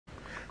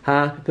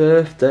Happy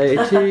birthday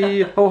to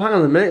you. Oh, hang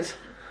on a minute.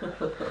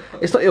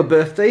 It's not your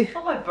birthday. It's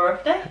not my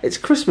birthday. It's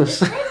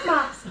Christmas. It's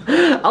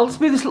Christmas. I'll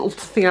just move this little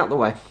thing out the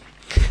way.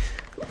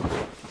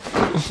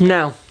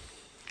 Now,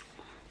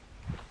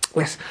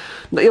 yes,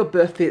 not your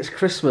birthday, it's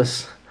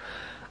Christmas.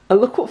 And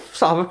look what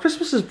Father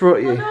Christmas has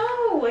brought you.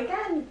 Oh no,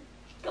 again.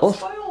 Got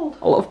spoiled.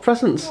 A lot of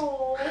presents.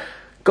 Aww.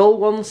 Gold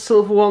ones,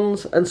 silver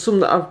ones, and some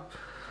that I've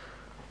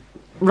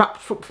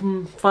wrapped up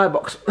from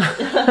Firebox.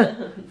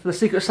 From the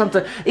Secret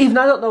Santa. Even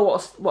I don't know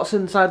what's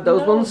inside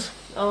those ones.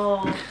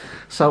 Oh.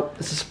 So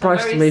it's a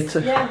surprise to me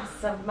too.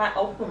 Yes, I might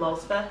open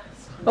those first.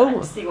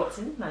 Oh. See what's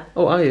in there.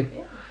 Oh, are you?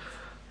 Yeah.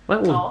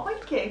 Right, well, Oh,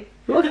 thank you.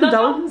 You're welcome,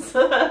 darling.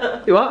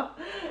 You are?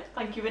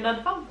 Thank you in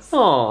advance.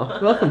 Oh,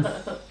 welcome.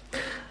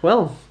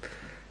 Well,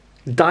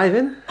 dive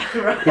in.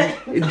 Right.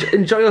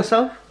 Enjoy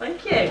yourself.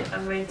 Thank you.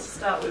 I'm going to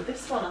start with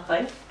this one, I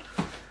think.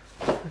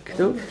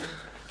 Okay.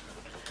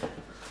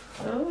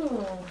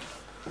 Oh.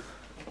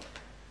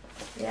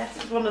 Yes,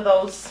 it's one of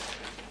those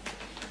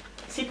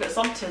Secret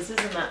Santas, isn't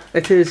it?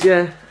 It is,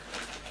 yeah.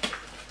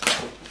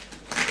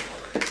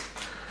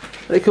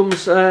 It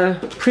comes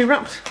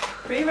pre-wrapped.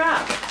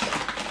 Pre-wrapped.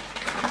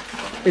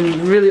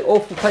 In really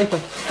awful paper.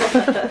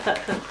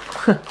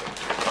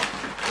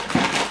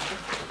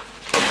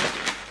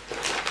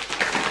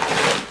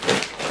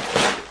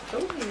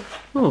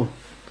 Oh.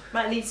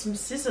 Might need some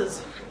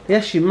scissors.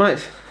 Yes, you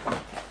might.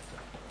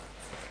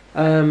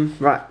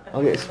 Right,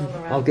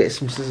 I'll get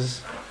some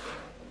scissors.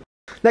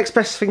 Next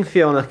best thing,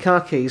 Fiona, car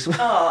keys. Oh,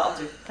 I'll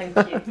do. Thank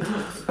you.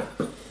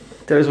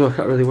 Those work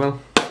out really well.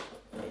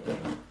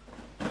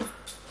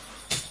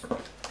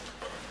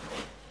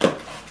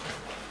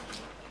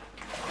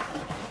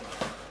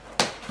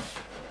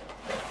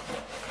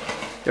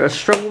 You're a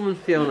strong woman,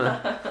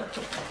 Fiona.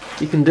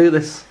 You can do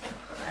this.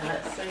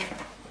 Let's see.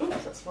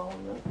 Oops, that's small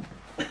one.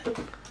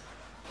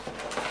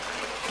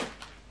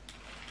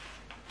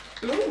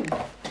 Ooh.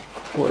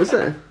 What is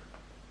it?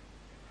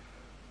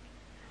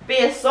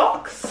 Beer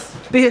socks.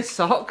 Beer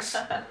socks?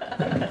 I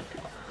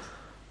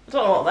don't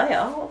know what they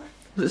are. What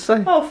does it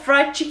say? Oh,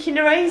 fried chicken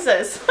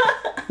erasers.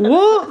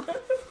 What?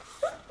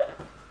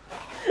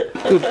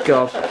 Good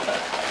God.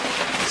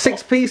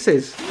 6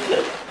 pieces.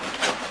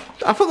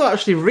 I thought they were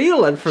actually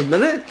real then for a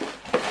minute.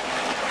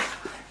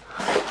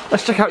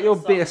 Let's check out your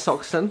beer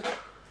socks then.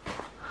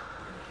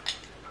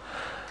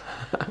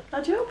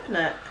 How'd you open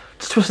it?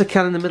 Just twist the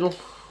can in the middle.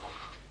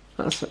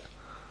 That's it.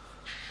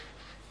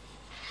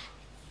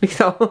 You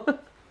know.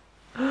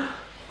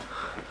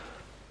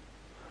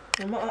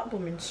 I'm not that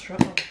blooming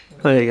strong.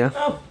 There you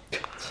go.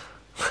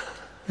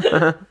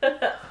 Oh.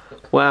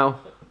 Wow.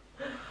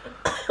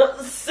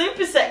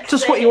 Super sexy.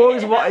 Just what you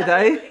always wanted,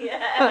 eh?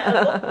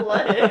 Yeah,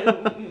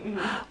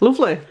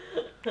 Lovely.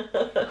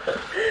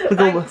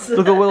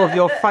 They'll go well with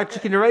your fried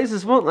chicken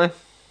erasers, won't they?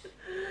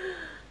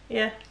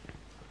 Yeah.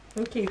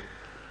 Thank you.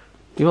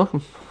 You're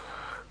welcome.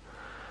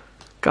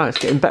 God, it's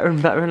getting better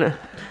and better, isn't it?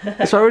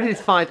 It's already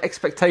defied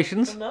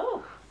expectations.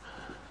 No.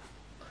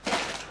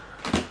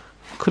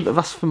 Couldn't have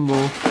asked for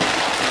more.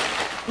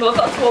 Well, I've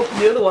got to open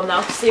the other one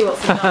now to see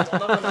what's in that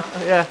one, haven't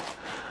I? Yeah.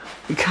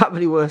 It can't be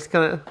any worse,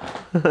 can it?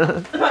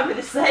 It might be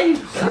the same.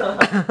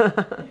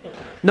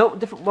 No,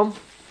 different one.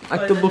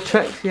 I double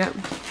checked, yeah.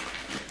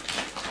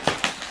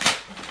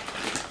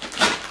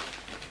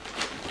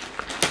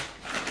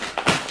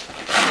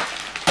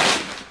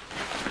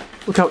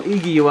 Look how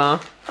eager you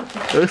are.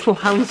 The little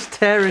hands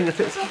tearing at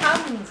it. Little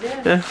hands,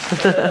 yeah.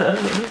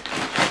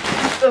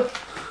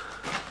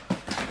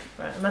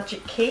 Right, a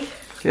magic key.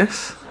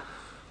 Yes.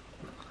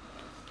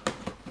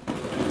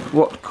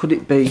 What could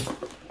it be?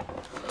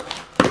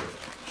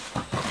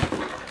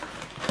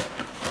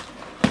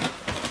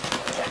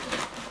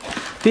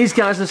 These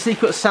guys are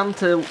Secret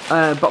Santa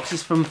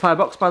boxes from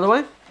Firebox, by the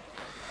way.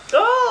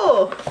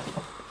 Oh!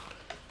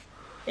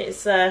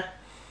 It's a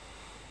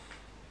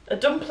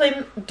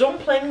dumpling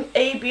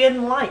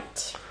ambient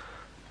light.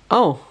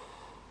 Oh.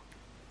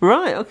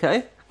 Right,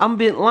 okay.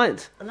 Ambient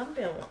light. An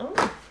ambient light.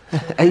 Oh.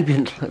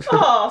 Ambient light.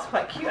 Oh, it's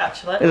quite cute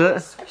actually. Is it?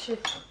 Squishy.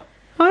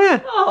 Oh yeah.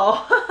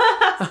 Oh,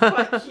 that's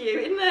quite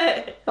cute, isn't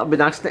it? That'd be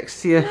nice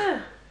next to your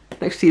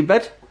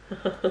bed.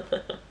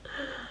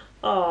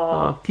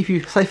 Oh, keep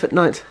you safe at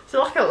night. it's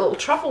like a little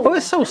travel. Oh,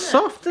 it's so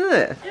soft, isn't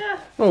it? Yeah.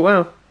 Oh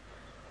wow.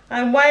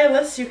 I'm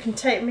wireless. You can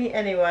take me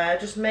anywhere.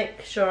 Just make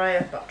sure I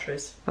have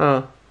batteries.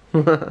 Oh.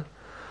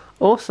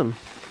 Awesome.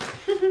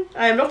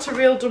 I am not a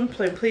real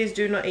dumpling. Please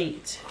do not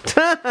eat.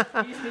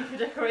 Use me for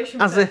decoration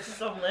As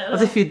purposes only.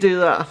 As if you do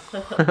that.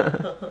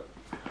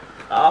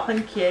 Oh,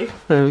 thank you.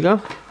 There we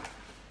go.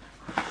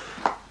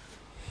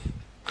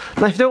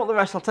 Now, if you don't want the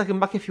rest, I'll take them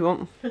back if you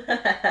want.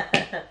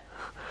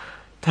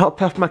 To help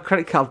pay off my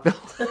credit card bill.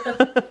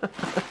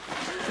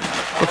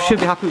 I should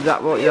be happy with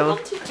that, won't you? You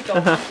wanted to go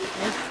mad.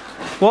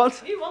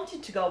 What? You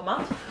wanted to go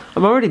mad.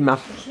 I'm already mad.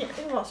 Yeah, I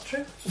think that's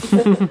true.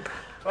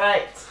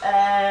 Right.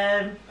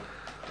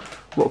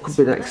 What could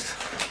be next?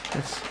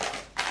 Yes.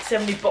 See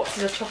how many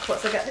boxes of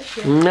chocolates I get this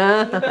year.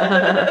 Nah.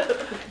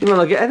 You might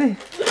not get any.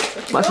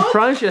 Might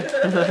surprise you.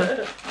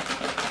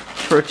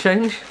 For a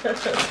change.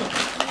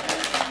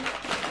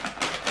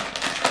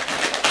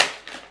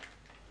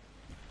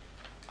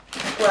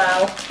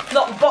 Well,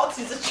 not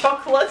boxes of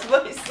chocolates,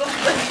 but it's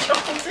something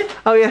chocolatey.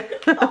 Oh yeah.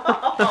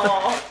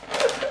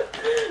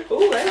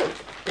 Oh, they look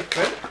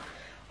different.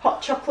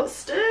 Hot chocolate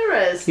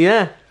stirrers.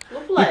 Yeah.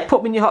 Lovely. You put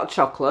them in your hot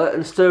chocolate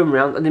and stir them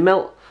around, and they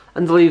melt,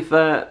 and they leave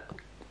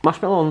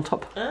marshmallow on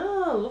top.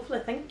 Oh, lovely,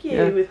 thank you.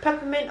 Yeah. With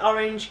peppermint,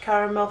 orange,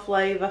 caramel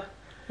flavour.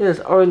 Yes,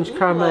 orange, Lovely.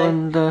 caramel,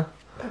 and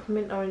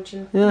Peppermint, orange,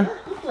 and yeah.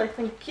 lovely,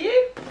 thank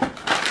you.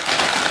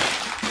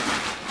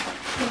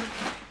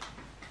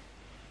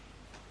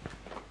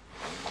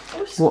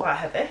 Oh, it's quite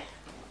heavy.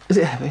 Is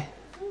it heavy?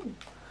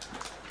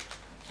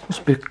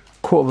 Must be a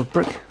quarter of a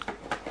brick.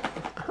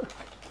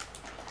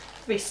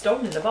 Be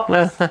stone in the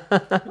box.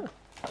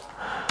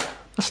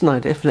 That's an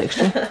idea for next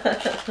year.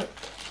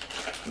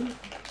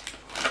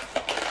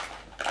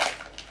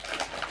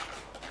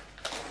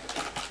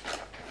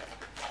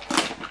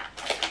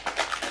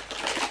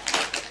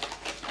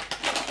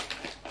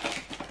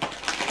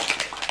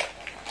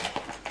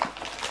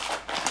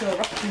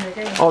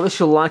 Oh, this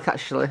you'll like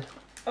actually.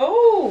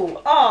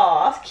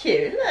 Oh, that's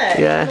cute, isn't it?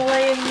 Yeah.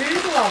 Himalayan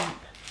mood lamp.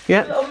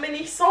 Yeah. Little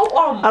mini salt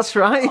lamp. That's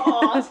right.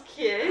 Oh, that's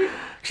cute.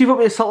 You bought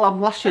me a salt lamp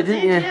last year,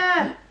 didn't you?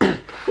 Yeah.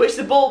 Which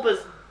the bulb has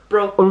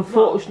broken.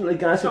 Unfortunately,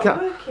 guys,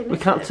 we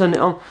can't turn it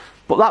on.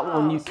 But that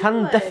one you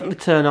can lovely. definitely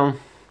turn on.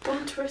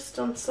 One twist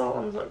on salt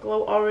lamps that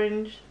glow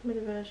orange, mini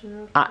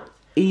version of.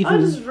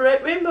 Even just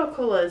rainbow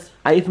colours.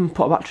 I even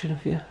put a battery in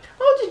for you.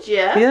 Oh, did you?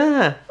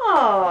 Yeah.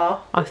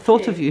 Oh. I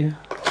thought of you.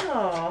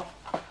 Oh.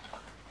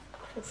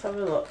 Let's have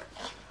a look.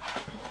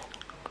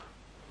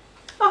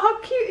 Oh, how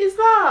cute is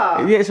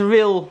that? Yeah, it's a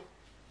real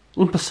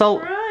lump of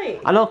salt. Right.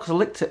 I know, because I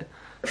licked it.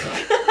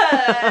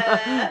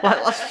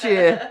 Like last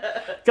year.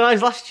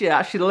 Guys, last year I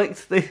actually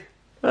licked the...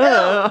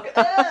 Oh,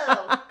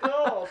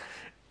 God.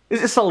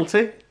 Is it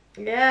salty?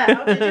 Yeah,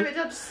 how did you do it?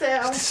 Just sit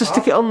it on Just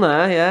stick it on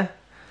there, yeah.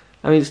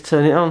 I mean, just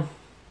turn it on.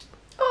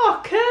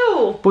 Oh,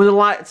 cool. But with the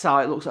lights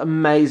out, it looks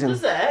amazing.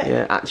 Does it?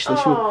 Yeah, actually,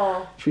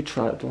 should we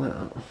try it like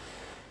that?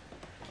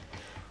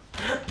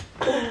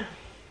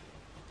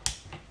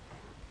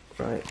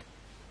 Right.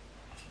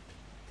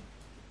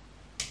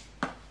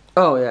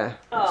 Oh yeah,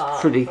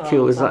 it's pretty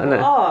cool, is that, isn't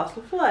it? Oh, it's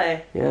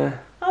lovely. Yeah.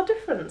 How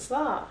different is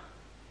that?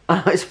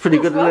 It's pretty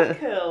good, Well, isn't it?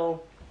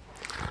 Cool.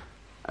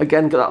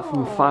 Again, got that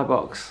from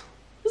Firebox.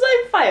 Was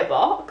that in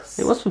Firebox?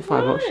 It was from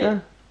Firebox,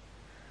 yeah.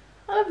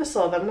 I never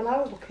saw them when I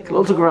was looking.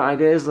 Lots of great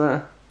ideas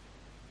there.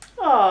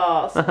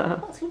 Oh,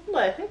 that's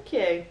lovely. Thank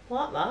you. I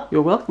like that.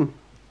 You're welcome.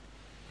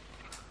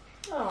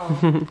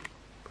 Oh,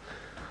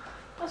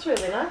 that's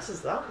really nice,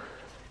 is that?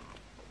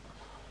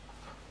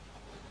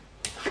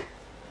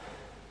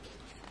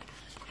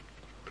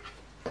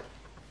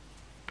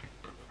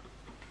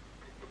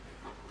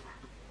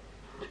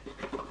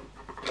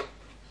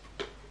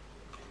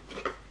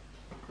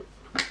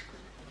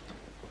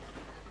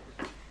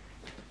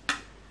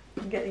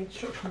 Get the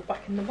instructions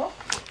back in the box.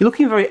 You're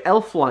looking very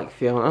elf-like,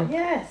 Fiona.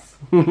 Yes.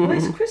 Well,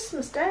 it's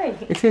Christmas Day.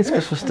 It is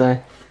Christmas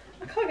Day.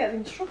 I can't get the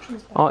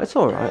instructions back. Oh, it's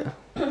alright.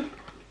 You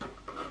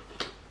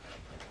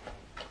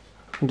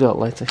can do that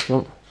later if you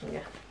want.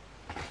 Yeah.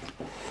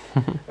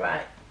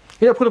 Right.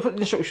 You're not going to put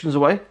the instructions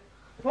away?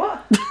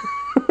 What?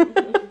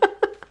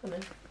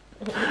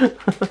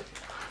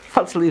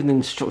 Fancy leaving the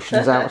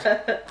instructions out.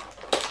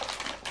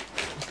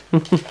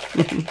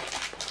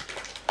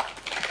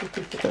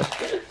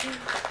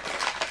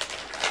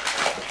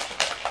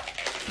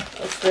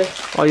 What's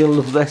this? Oh, you'll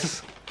love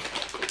this.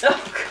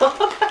 Oh,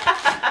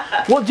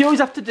 God. What do you always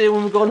have to do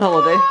when we go on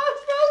holiday? Oh,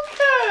 it's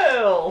so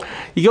cool.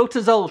 You go to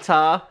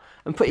Zoltar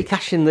and put your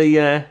cash in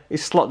the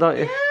his slot, don't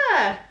you?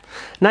 Yeah.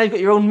 Now you've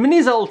got your own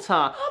mini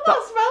Zoltar. Oh,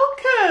 that's well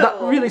cool.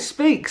 That really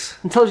speaks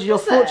and tells you your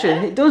Does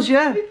fortune. It does,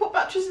 yeah. Have you put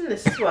batteries in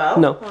this as well?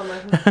 No. Oh,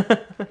 no.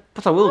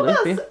 But I will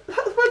do. Is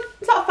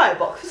that a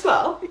Firebox as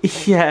well?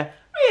 Yeah.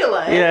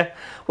 Really? Yeah.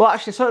 Well,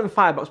 actually, I saw it in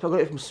Firebox, but I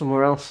got it from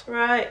somewhere else.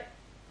 Right.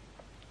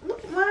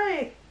 Look,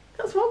 mate.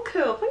 That's well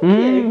cool. Thank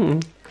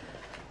you.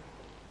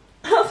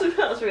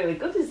 That's really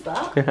good, is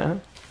that? Yeah.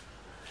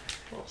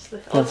 What's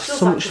this? Oh, it's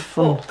so much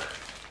fun. Book.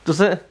 Does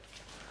it?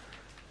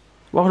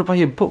 Why would I buy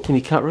you a book when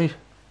you can't read?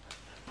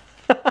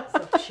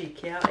 So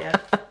cheeky, aren't you?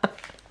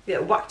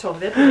 Get whacked over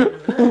the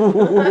head.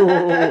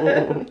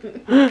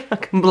 I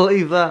can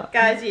believe that.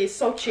 Guys, he is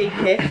so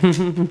cheeky.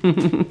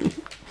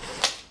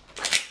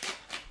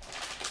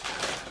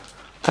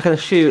 I can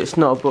assure you it's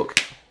not a book.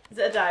 Is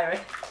it a diary?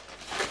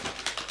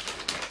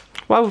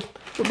 Well,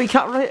 but you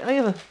can't write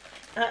either.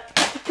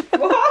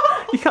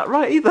 What? You can't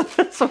write either.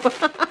 So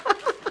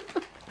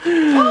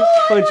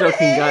Oh, we're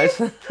joking, guys.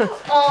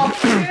 Oh,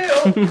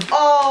 cool.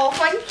 Oh,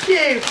 thank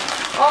you.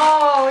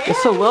 Oh, yeah. You're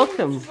so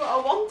welcome. This is what I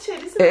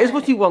wanted, isn't it? It is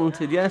what you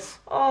wanted, yes.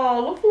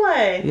 Oh,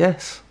 lovely.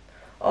 Yes.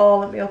 Oh,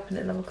 let me open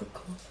it and have a good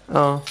colours.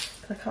 Oh.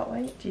 I can't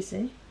wait, do you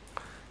see?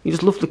 You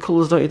just love the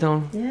colours, don't you,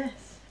 Dawn?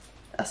 Yes.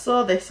 I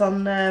saw this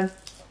on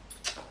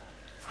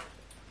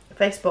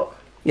Facebook.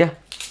 Yeah.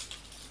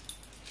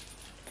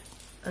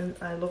 And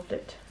I loved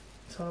it.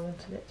 So I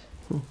wanted it.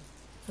 And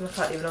I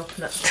can't even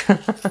open it.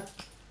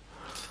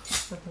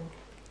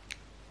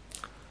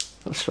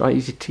 That's right,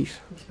 use your teeth.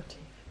 Use my teeth.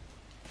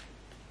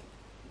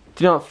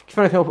 Do you know,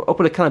 Fiona can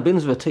open a can of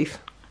beans with her teeth.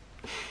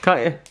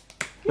 Can't you?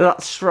 They're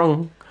that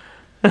strong.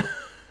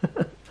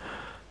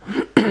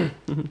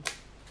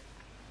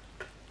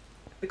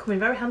 Becoming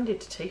very handy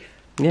to teeth.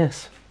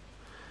 Yes.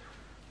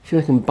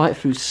 Fiona can bite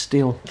through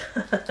steel.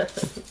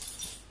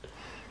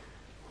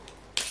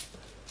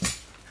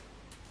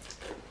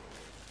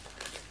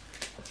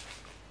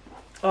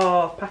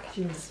 Oh,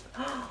 packaging's...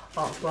 Oh,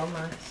 it's well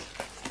nice.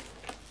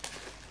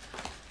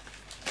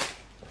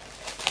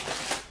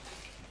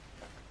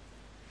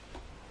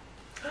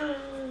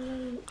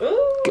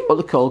 Ooh. What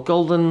they're called?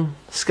 Golden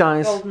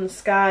Skies. Golden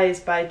Skies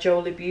by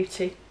Jolie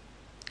Beauty.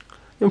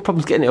 No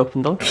problems getting it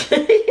open, though.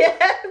 Yeah.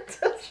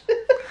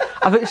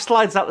 I think it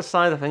slides out the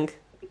side, I think.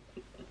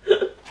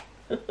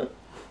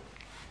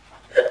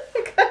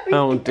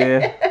 Oh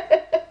dear.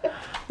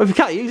 Well, if you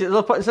can't use it, there's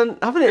no point in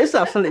having it, is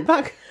there? I'll send it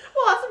back.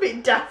 Well, that's a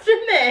bit daft,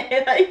 isn't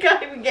it? That you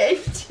can't even get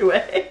into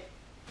it.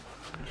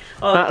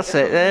 Oh, that's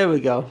it, there we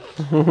go.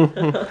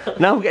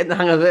 Now we're getting the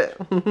hang of it.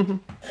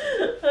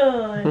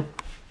 Oh.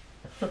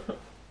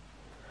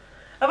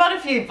 I've had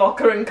a few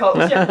vodka and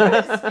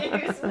cocktails,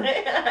 excuse me.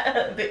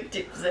 A bit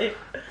tipsy.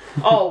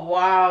 Oh,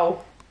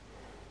 wow.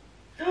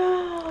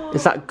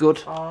 Is that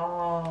good?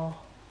 Oh,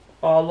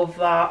 I love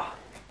that.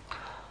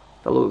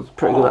 That looks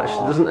pretty good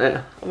actually, doesn't it?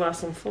 I'm gonna have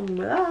some fun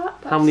with that.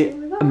 How many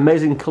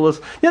amazing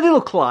colours. Yeah, they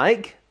look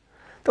like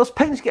those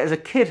paints you get as a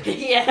kid.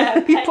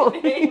 Yeah, you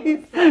put,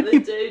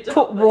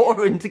 put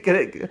water in to get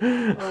it.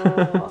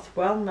 Oh, that's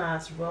well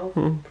nice, well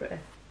pretty.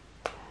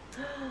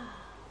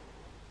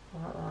 I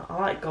like that. I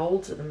like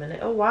golds at the minute.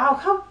 Oh wow,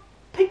 how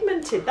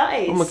pigmented that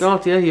is. Oh my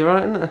god, yeah, you're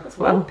right, isn't it? That's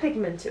well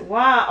pigmented.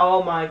 Wow,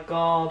 oh my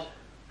god.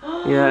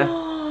 Yeah.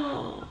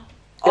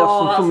 Get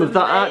some fun with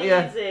that, aren't you?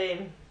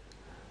 Amazing.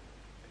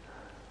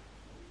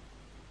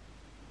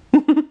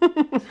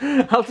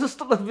 I'll just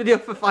stop the video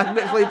for 5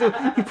 minutes while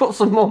you put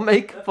some more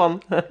makeup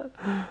on.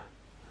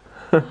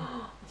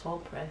 It's all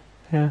pretty.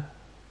 Yeah.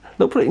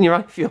 Don't put it in your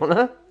eye,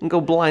 Fiona, and go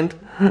blind.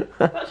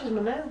 That's just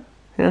my nail.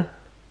 Yeah.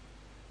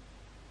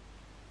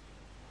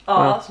 Oh,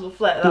 wow. that's lovely.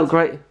 That's look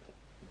great.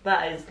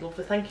 That is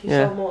lovely. Thank you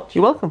so much.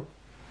 You're welcome.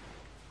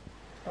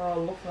 Oh, I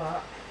love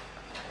that.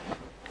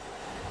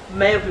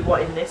 May will be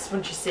wanting this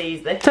when she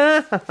sees this.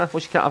 Well,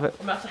 she can't have it.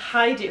 I'm going to have to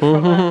hide it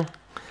from her.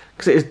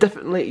 Because it is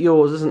definitely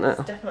yours, isn't it?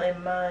 It's definitely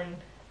mine.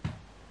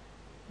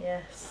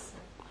 Yes.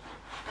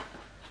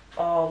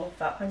 Oh, I love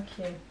that. Thank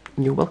you.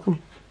 You're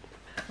welcome.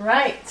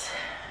 Right.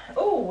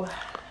 Oh,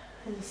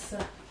 I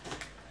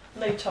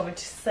know you told me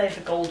to save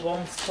the gold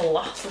ones till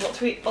last. I've got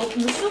to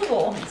open the silver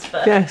ones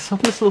first. Yes,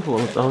 open the silver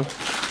ones, darling.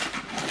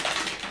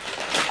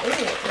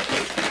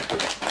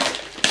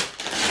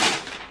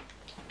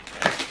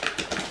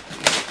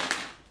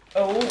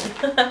 Oh.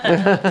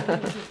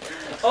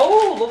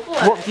 Oh,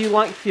 lovely. What do you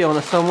like, Fiona,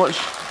 so much?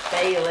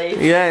 Baileys.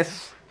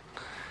 Yes.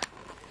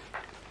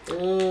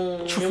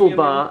 Truffle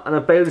bar and a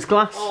Bailey's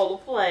glass.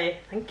 Oh, lovely.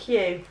 Thank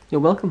you. You're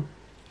welcome.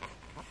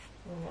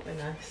 Oh, that'd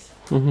be nice.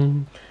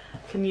 Mm-hmm.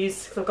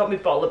 Cause I've got my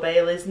bottle of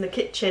Baileys in the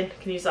kitchen.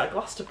 I can use that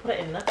glass to put it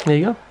in there. There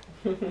you go.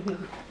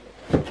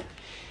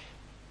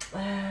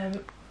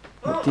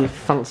 What do you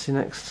fancy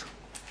next?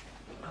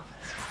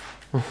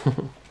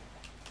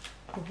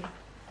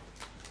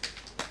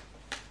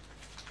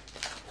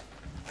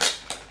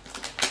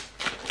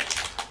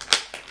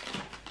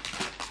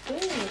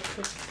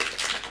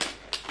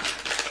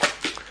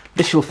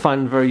 This you'll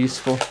find very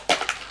useful.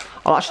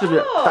 Oh, that should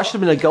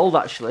have been a gold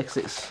actually, because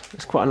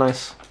it's quite a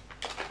nice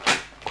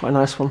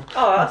one.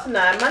 Oh, that's a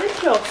nice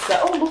manicure set.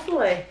 Oh,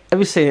 lovely. Have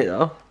you seen it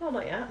though? Oh,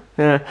 not yet.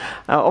 Yeah,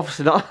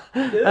 obviously not.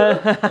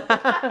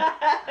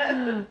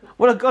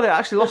 When I got it, I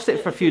actually lost it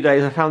for a few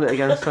days. I found it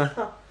again.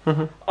 So.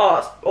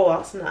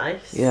 That's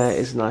nice. Yeah, it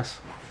is nice.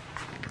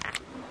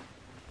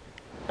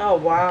 Oh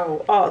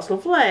wow. Oh, it's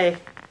lovely.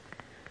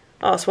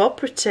 Oh, it's well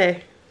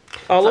pretty.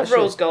 Oh, I love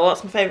rose gold.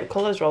 That's my favourite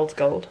colour is rose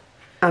gold.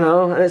 I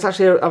know, and it's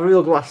actually a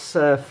real glass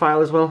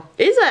file as well.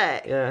 Is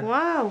it? Yeah.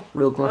 Wow.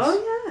 Real glass. Oh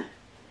yeah.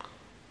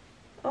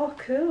 Oh,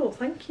 cool.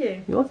 Thank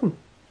you. You're welcome.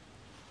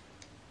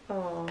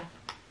 Oh.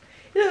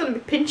 You're not going to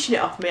be pinching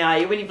it off me, are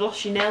you, when you've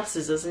lost your nail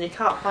scissors and you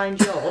can't find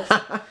yours?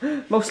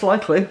 Most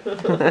likely.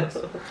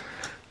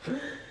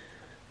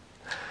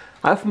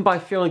 I often buy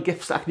Fiona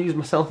gifts that I can use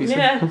myself, you see.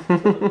 Yeah.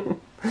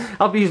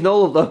 I'll be using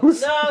all of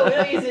those. No, we're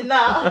not using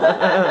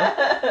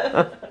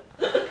that.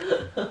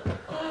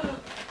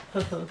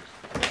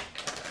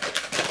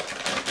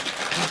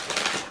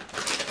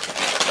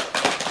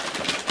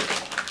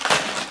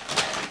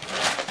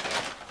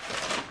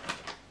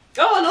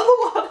 Oh, another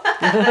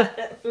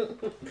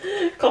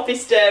one! Coffee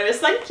stirrers,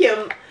 thank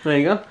you. There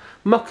you go.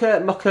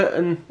 Mocha,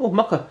 and... Oh,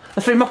 mocha.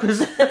 3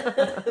 mochas.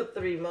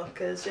 3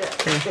 mochas,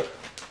 yeah.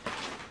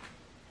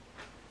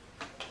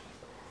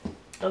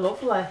 Oh,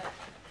 lovely.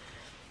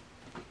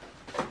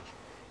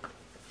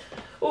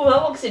 Oh,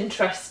 that looks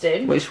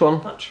interesting. Which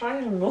one? That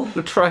triangle.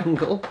 The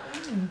triangle.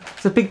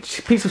 It's a big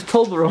piece of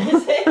Toblerone.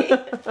 Is it?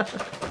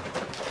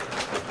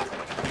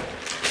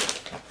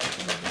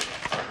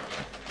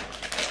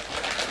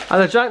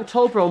 And a giant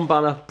Toblerone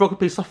banner broke a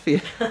piece off for you.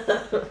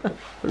 And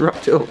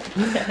wrapped it up.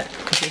 Yeah.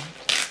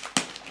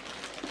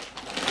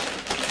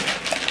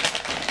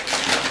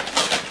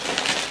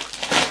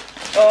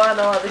 I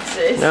know what this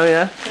is. Oh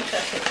yeah.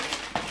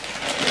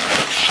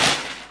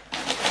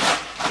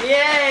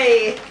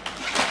 Yay!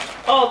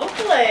 Oh,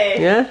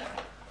 lovely. Yeah.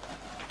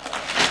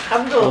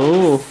 Candles.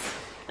 Oh.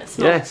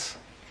 Yes.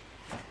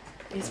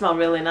 They smell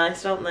really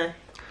nice, don't they?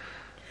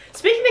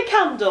 Speaking of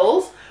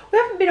candles, we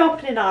haven't been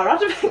opening our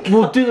advent candles.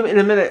 We'll do them in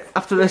a minute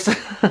after this.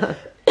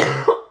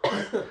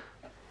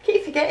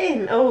 Keep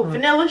forgetting. Oh,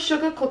 vanilla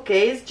sugar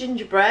cookies,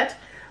 gingerbread,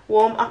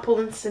 warm apple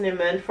and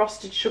cinnamon,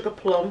 frosted sugar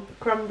plum,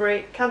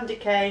 cranberry, candy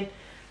cane,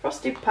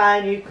 frosted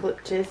pine,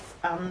 eucalyptus,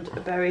 and a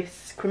berry,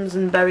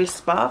 crimson berry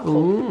sparkle.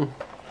 Ooh.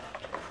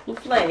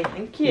 Lovely,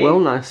 thank you. Well,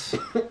 nice.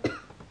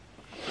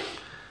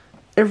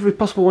 Every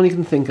possible one you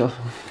can think of.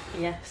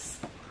 Yes.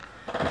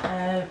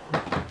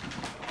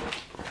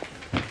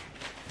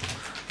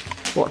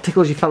 What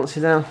tickles your fancy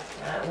now?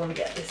 I want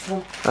to get this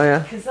one. Oh yeah?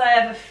 Because I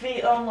have a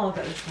feel. Oh no, I'll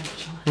get this one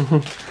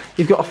actually.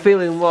 You've got a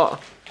feeling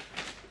what?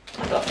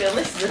 I've got a feeling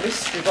this is a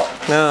mystery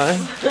box. No.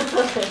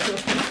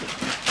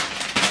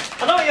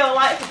 I know what you're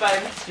like for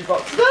buying mystery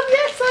boxes.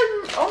 Yes,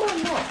 I'm. Oh,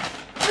 I'm not.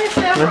 Yes, I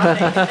am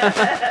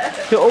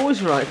right. You're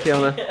always right,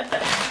 Fiona.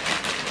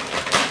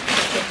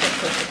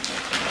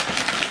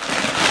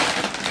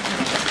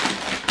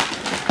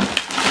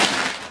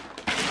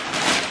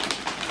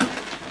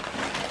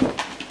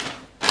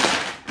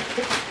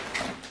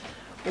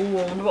 Ooh, I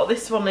wonder what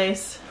this one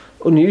is.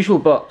 Unusual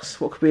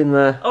box. What could be in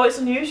there? Oh, it's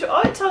unusual.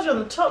 Oh, it tells you on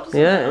the top, doesn't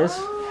it? Yeah, it is.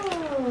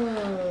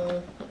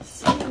 Oh, let's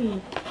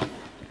see.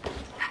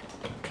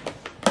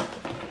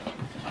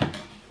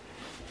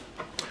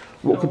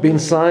 What could be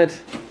inside?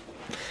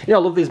 You know,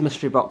 I love these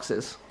mystery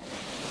boxes.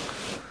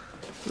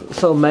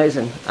 So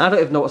amazing. I don't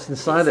even know what's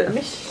inside It's a it.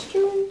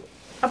 mystery.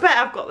 I bet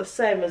I've got the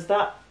same as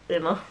that, you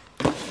know.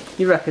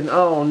 You reckon?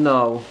 Oh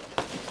no.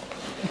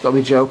 You've got to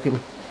be joking.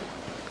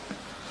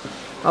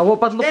 Oh,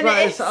 what bad luck Then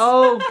that it is. is.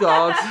 Oh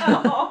god.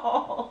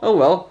 Oh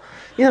well.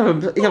 You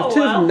have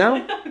two of them now.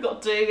 I've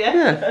got two, yeah.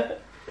 Yeah.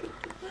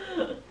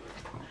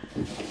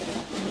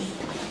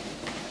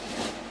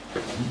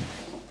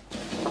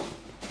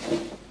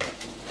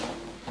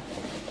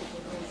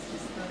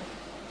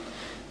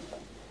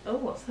 Oh,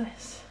 what's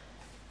this?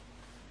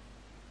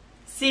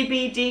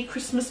 CBD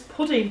Christmas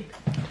pudding.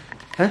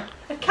 Huh?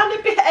 A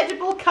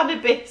edible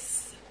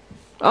cannabis.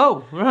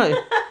 Oh, right.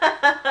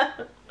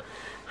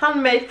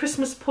 Handmade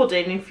Christmas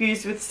pudding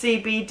infused with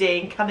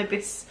CBD and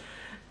cannabis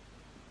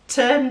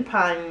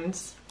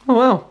terpenes. Oh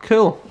wow,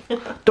 cool.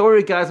 Don't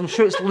worry guys, I'm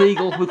sure it's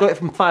legal. We got it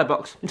from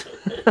Firebox.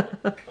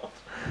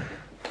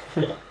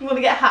 You want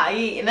to get high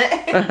eating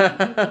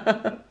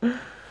it?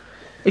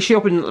 Is she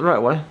opening it the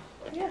right way?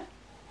 Yeah.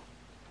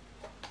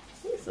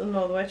 There's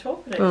another way to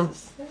open it. Oh.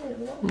 It's the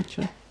same.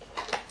 Okay.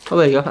 Oh,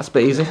 there you go. That's a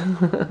bit easy.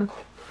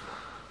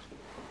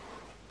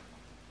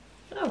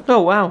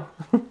 Oh wow.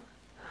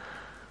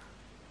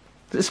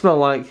 Does it smell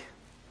like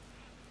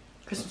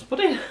Christmas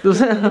pudding. Does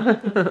it?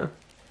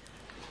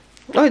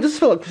 Oh, it does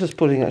smell like Christmas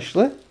pudding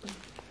actually.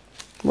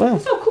 Wow.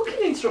 There's no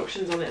cooking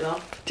instructions on it though. Do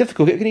you have to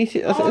cook it? Can you eat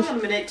it? Oh, hang on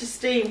a minute. To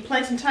steam,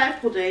 place entire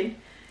pudding,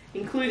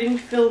 including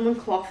film and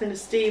cloth, in a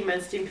steamer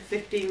and steam for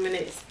 15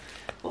 minutes.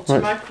 Or to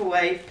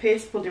microwave,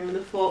 pierce pudding with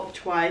a fork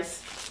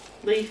twice.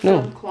 Leave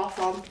film cloth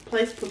on.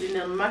 Place pudding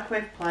in a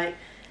microwave plate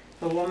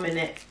for 1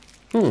 minute.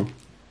 Hmm.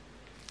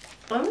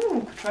 Oh,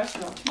 we could try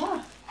some of that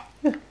tomorrow.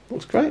 Yeah,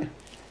 looks great.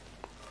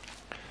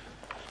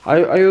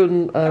 I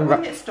own. I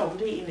won't get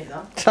stoned eating it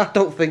though. I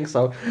don't think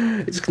so.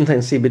 It just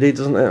contains CBD,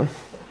 doesn't it?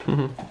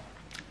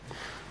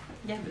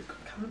 Yeah, but it's got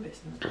cannabis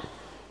in it.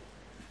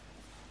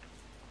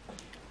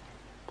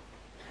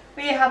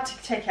 But you had to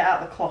take it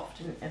out of the cloth,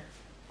 didn't you?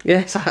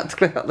 Yes, I had to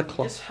clear out the You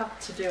cloth. just had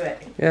to do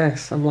it.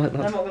 Yes, I'm like And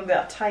I'm that. not going to be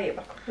able to tie it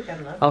back up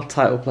again though. I'll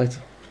tie it up later.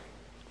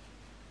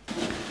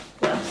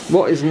 Yes.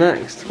 What is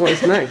next? What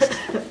is next?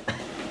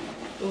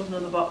 Oh,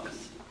 another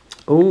box.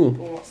 Oh. Oh,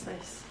 what's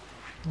this?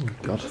 Oh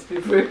God. Must be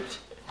rude.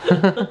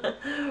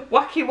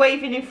 Wacky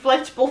waving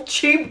inflatable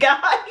tube guy.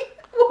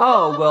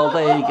 Oh well,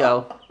 there you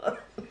go.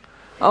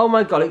 Oh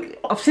my God,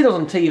 I've seen those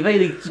on TV.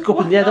 They just go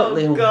up in the air, don't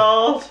they? Oh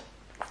God.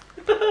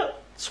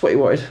 That's what you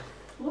wanted.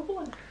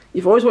 Lovely.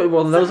 You've always wanted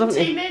one of those, haven't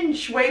you?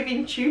 17-inch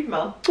waving tube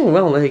man. Oh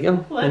well, there you go.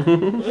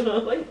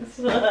 Thanks.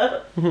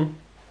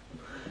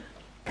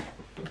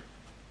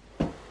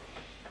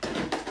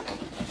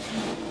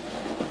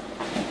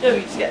 No,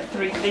 you just get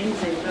 3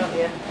 things in, don't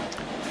you?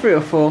 3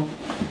 or 4.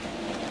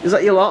 Is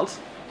that your lot?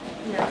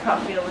 Yeah, I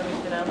can't feel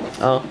anything else.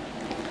 Oh,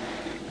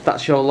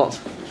 that's your lot.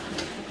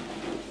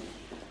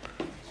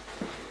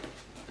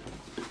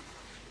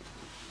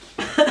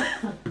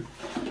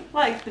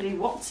 Like bloody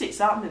what's-its,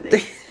 aren't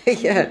they?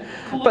 Yeah,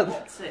 Coloured but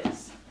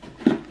what's-its.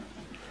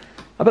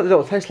 I bet they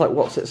don't taste like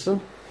what's it, so.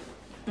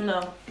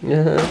 No.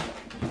 Yeah.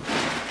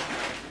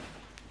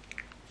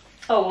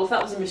 Oh, well, if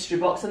that was a mystery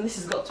box, then this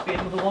has got to be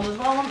another one as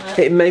well, hasn't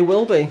it? It may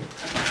well be.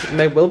 It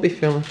may well be,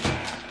 Fiona.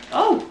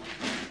 Oh!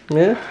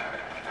 Yeah.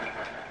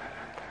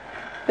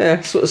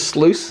 Yeah, sort of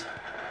sluice.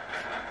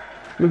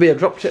 Maybe I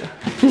dropped it.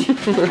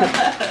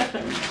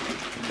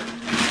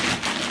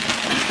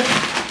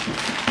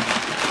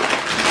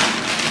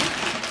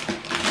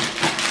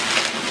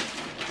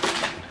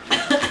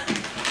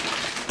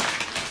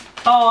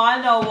 Oh,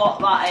 I know what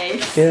that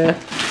is. Yeah.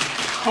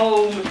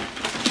 Home.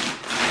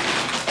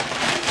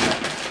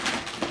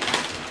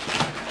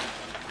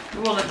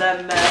 One of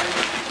them,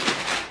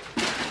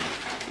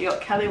 you got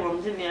Kelly one,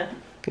 didn't you?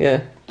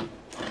 Yeah.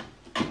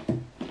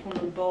 One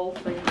of the ball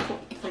things.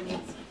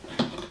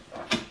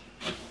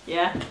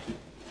 Yeah.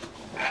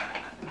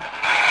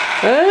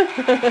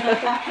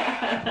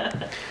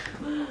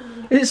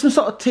 Is it some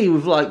sort of tea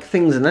with like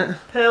things in it?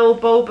 Pearl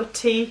boba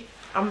tea,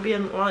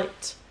 ambient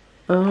light.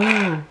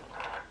 Oh.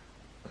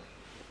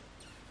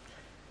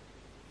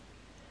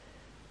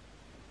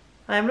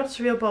 I am not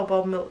a real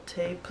boba milk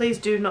tea. Please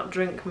do not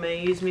drink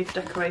me. Use me for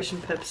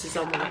decoration purposes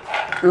only.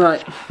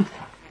 Right.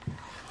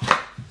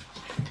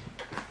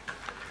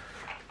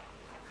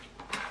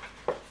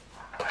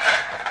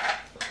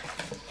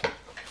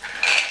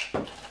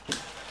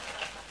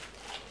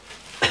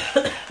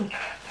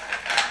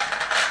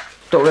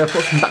 Don't worry, I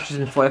put some batteries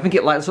in for you. I think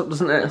it lights up,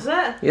 doesn't it? Is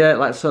it? Yeah, it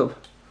lights up.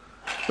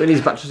 We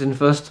need batteries in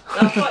first.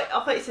 I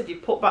thought you said you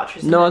put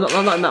batteries in. No,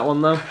 not in that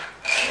one though.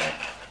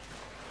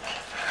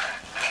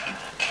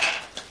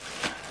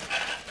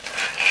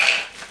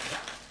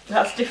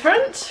 That's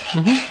different.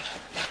 Mm-hmm.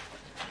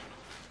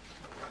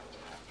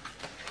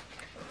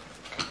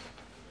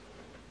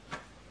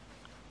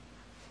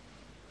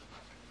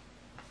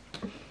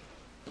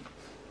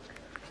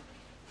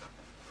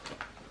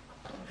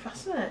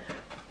 Fascinating.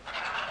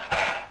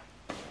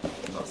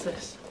 What's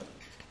this?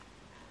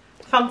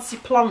 Fancy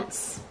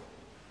plants.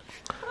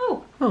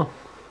 Oh. Oh.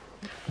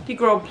 You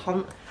grow a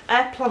plant.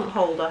 Air plant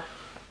holder.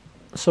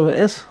 So it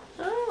is.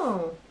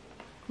 Oh.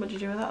 What do you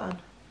do with that then?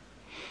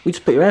 We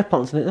just put your air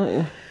plants in it, don't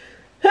you?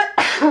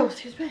 Oh,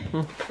 excuse me.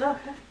 Okay.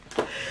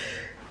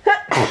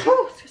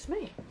 Oh, excuse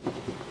me.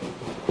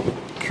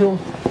 Cool.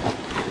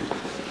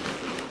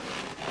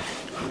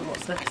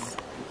 What's this?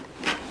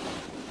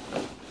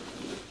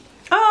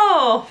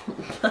 Oh!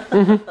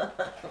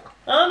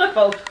 On a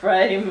photo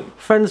frame.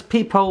 Friend's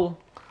peephole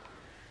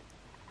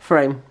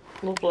frame.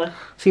 Lovely.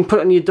 So you can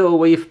put it on your door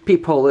where your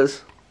peephole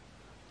is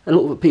and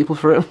look at people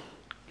through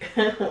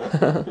it.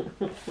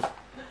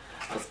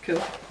 That's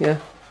cool. Yeah.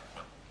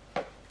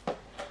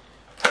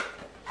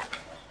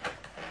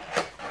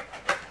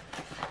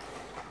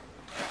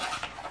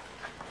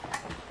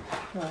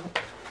 Right.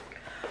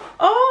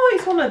 Oh,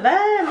 it's one of them.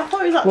 I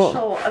thought it was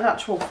an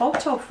actual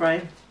photo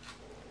frame.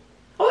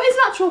 Oh, it is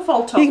an actual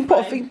photo You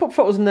can frame. put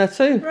photos in there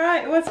too.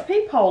 Right, where's the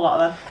peephole at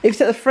then? If you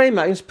take the frame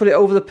out, you just put it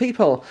over the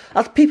peephole.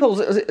 That's peepholes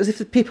as if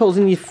the peephole's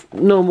in your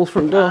normal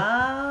front door.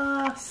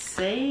 Ah,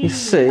 see. You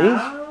see?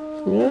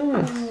 Oh.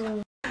 Yes.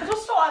 I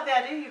just don't like the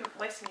idea of you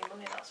wasting your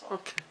money, that's all.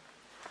 Okay.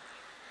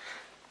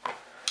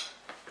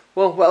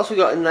 Well, what else we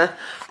got in there?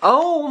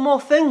 Oh, one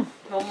more thing.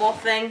 One more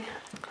thing.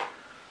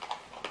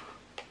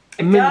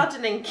 A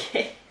gardening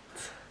kit.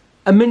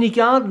 A mini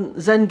garden,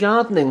 Zen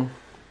gardening.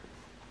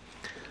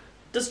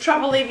 Does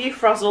travel leave you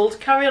frazzled?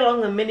 Carry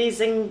along the mini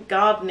Zen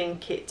gardening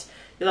kit.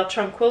 You'll have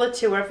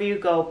tranquility wherever you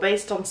go.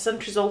 Based on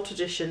centuries-old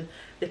tradition,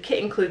 the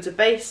kit includes a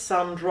base,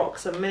 sand,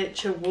 rocks, and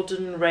miniature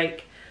wooden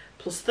rake,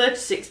 plus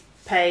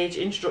 36-page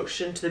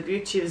introduction to the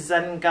beauty of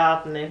Zen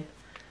gardening.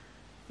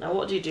 Now,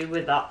 what do you do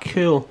with that?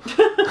 Cool.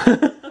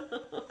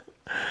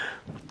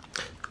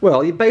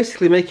 Well, you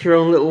basically make your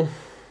own little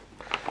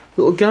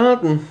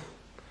garden.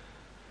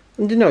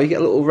 And you know, you get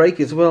a little rake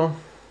as well.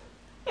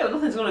 Yeah, but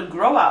nothing's going to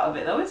grow out of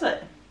it though, is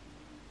it?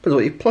 Depends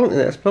what you plant in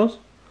it, I suppose.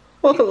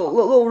 Well, look at the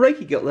little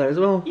rake you got there as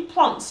well. You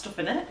plant stuff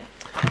in it.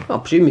 I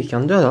presume you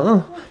can do, I don't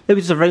know.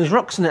 Maybe just arrange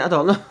rocks in it, I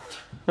don't know.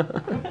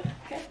 Okay.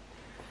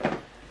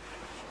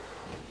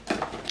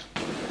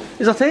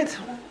 Is that it?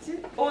 That's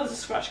it. Oh, there's a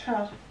scratch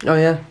card. Oh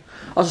yeah.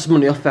 That's just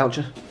money off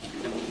voucher.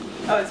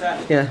 Oh, is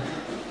that? Yeah.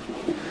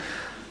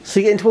 So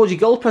you're getting towards your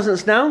gold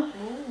presents now? Ooh.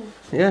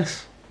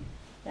 Yes.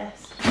 Yes.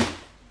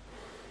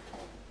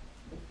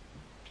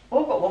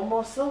 Oh, I've got one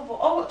more silver.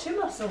 Oh, I've got two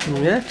more silver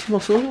ones. Yeah, two more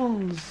silver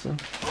ones. Oh,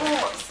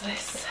 what's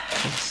this?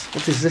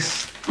 What is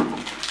this?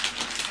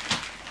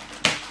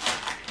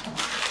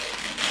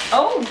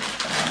 Oh!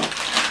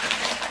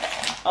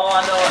 Oh,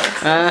 I know what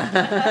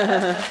this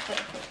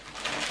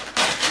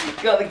is.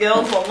 Got the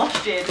girls one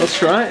last year, didn't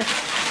That's you? right.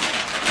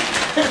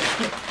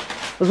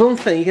 There's one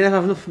thing, you can never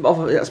have enough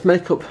of it, that's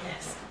makeup.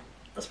 Yes.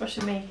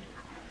 Especially me.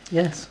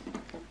 Yes.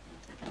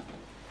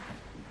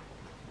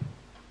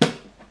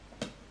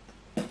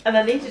 And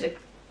I needed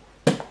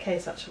a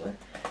case actually.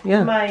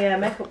 Yeah. My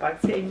makeup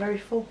bag's getting very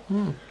full.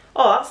 Mm.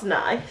 Oh, that's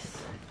nice.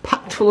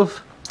 Packed full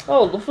of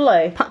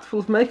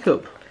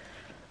makeup.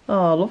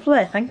 Oh,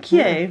 lovely. Thank you.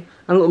 Yeah. And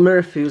a little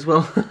mirror for you as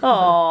well.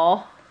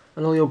 Oh,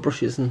 And all your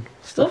brushes and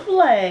stuff.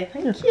 lovely.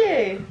 Thank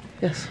you.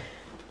 Yes.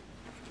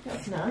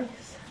 That's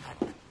nice.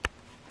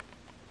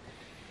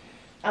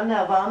 And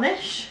nail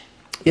varnish.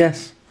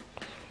 Yes.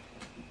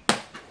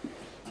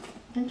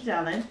 Thank you,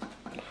 darling.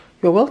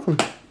 You're welcome.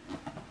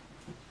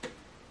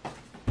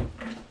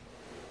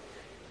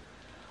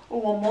 Oh,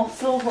 one more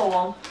silver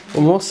one.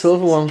 One more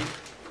silver one.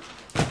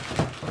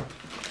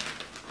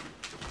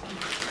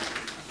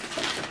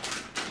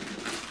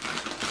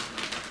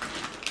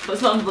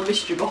 It's not under the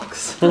mystery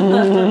box.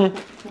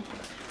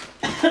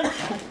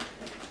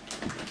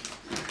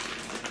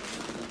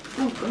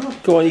 Oh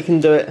God. Go on, you can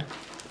do it.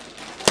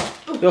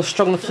 You're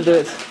strong enough to do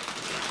it.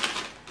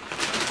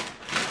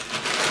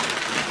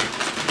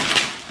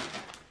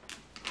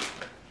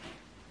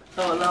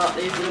 Oh no,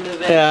 these are gonna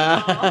be.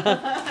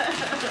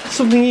 Yeah.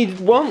 Something you'd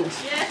want.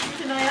 Yes,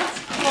 can I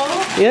ask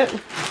for? Yeah.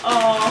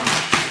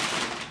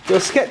 Oh, Your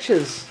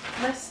sketches.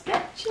 my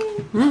sketching.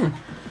 Mm.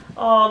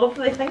 Oh,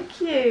 lovely, thank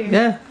you.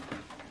 Yeah.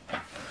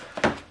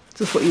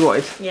 Just what you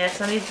wanted.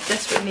 Yes, I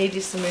desperately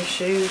needed some new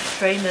shoes,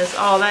 trainers.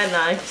 Oh, they're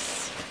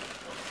nice.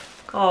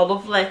 Oh,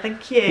 lovely,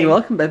 thank you. You're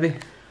welcome, baby.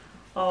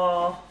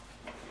 Oh,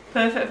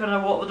 perfect for when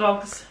I walk the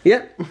dogs.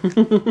 Yep.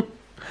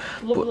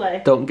 Lovely.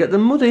 But don't get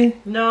them muddy.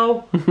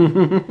 No.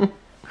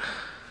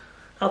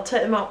 I'll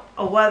take them out.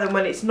 I'll wear them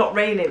when it's not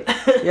raining.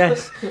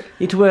 Yes. You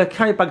need to wear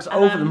carry bags And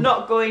over I'm them.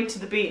 not going to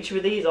the beach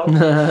with these on.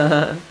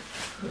 You're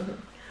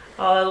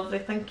Oh, lovely,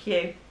 thank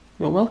you.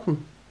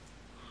 welcome.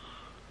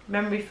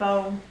 Memory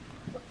foam.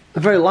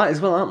 They're very light as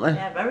well, aren't they?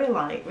 Yeah, very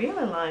light,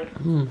 really light.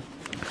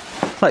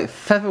 It's like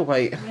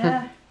featherweight.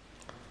 Yeah.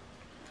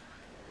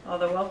 Oh,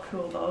 they're well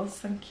cool, those,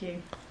 thank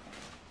you.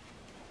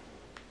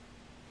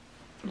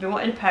 I've been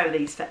wanting a pair of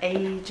these for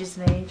ages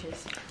and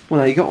ages. Well,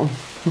 now you got one.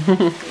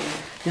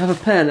 You have a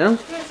pair now.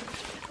 Yes.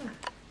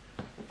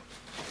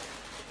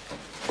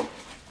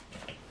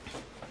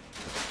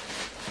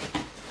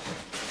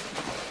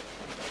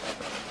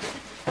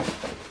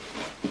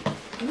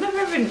 I've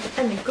never been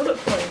any good at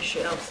putting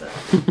shit else in.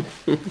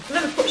 I've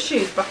never put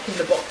shoes back in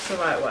the box the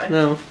right way.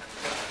 No.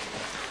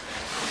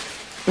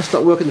 Let's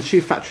not work in the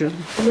shoe factory.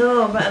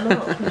 No, I better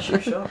not in the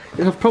shoe shop.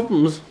 You'll have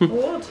problems. I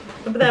would.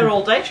 I'll be there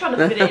all day trying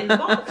to fit it in the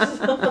box.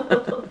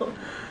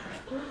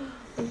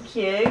 Thank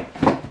you.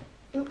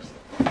 Oops.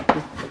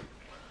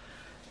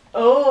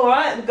 Oh,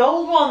 right, the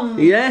gold ones.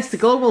 Yes, the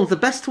gold ones, the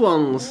best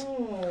ones.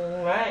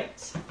 Oh,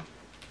 right.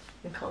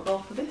 We can't go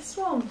for this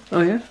one.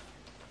 Oh, yeah?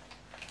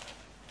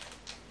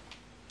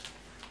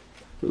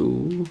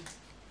 Ooh.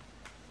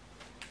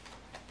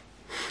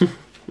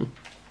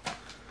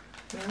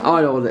 Oh,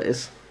 I know what it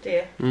is.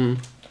 Dear. Mm.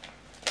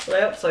 Well,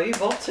 I hope so. You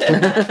bought it.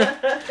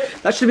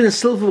 That should have been a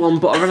silver one,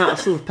 but I ran out of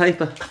silver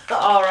paper.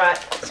 All right.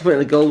 So I put it in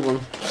the gold one.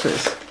 So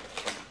it's,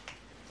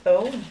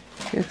 Oh.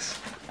 yes.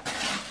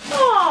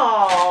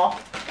 Oh.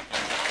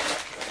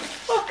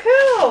 Oh,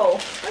 cool.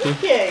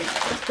 Thank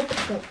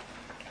you.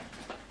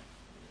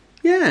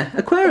 Yeah,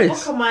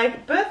 Aquarius. Look on my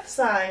birth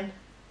sign.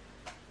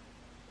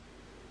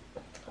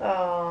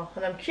 Oh,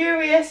 and I'm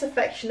curious,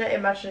 affectionate,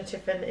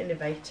 imaginative, and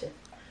innovative.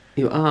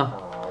 You are.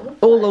 Oh, lovely.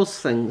 All those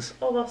things.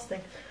 All those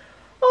things.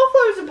 Oh, I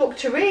thought it was a book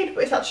to read,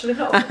 but it's actually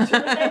not a book to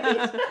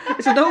read.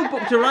 It's an old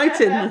book to write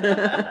in.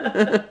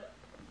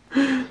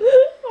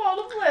 Oh,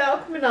 lovely. That'll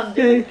come in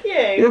handy. Thank You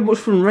you. have much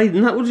fun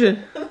reading that, would you?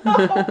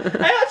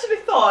 I actually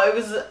thought it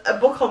was a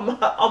book on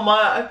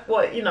my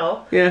what, you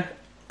know, Yeah.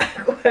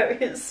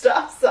 Aquarius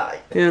star sign.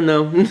 Yeah,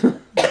 no.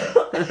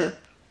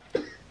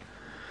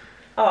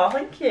 Oh,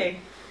 thank you.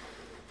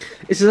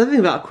 It says everything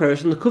about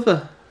Aquarius on the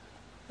cover.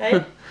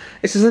 Hey?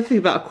 It says everything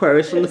about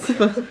Aquarius on the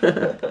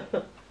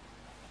cover.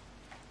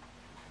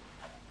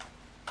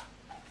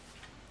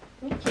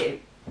 Thank you.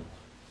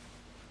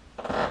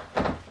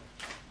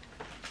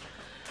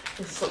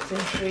 This looks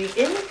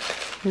intriguing.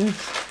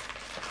 Yes.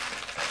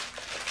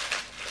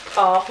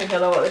 Oh, I think I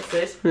know what this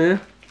is. Yeah.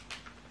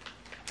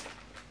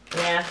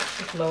 Yeah, I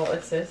think I know what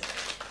this is.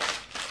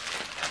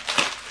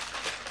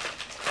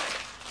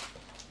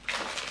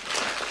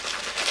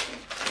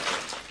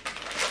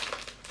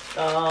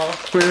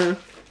 Oh. Yeah.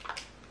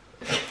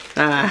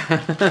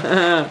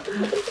 Ah.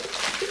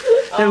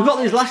 Yeah, we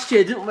got these last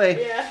year, didn't we?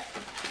 Yeah.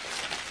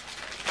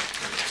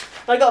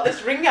 I got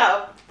this ring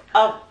out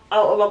of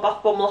my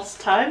bath bomb last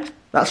time.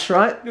 That's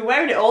right. I've been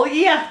wearing it all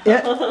year.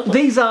 Yeah.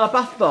 These are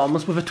bath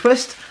bombs with a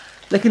twist.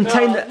 They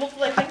contain Oh,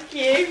 lovely, thank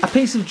you. a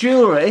piece of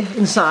jewellery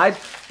inside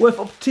worth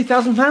up to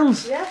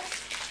 £2,000.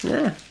 Yes.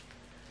 Yeah.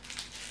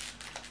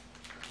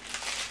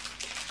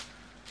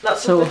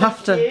 That's So we'll lovely,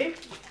 have to- thank you.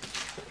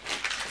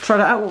 Try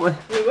that out, won't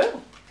we? We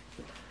will.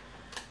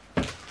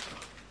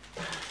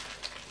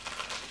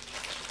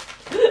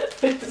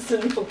 It's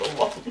another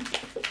one.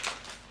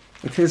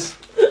 It is.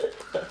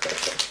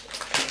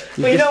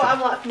 Well, you know what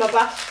I'm like for my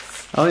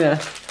baths. Oh, yeah.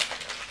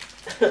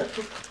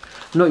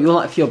 No, you're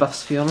like for your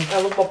baths, Fiona.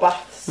 I love my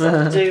baths.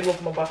 I do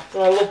love my baths.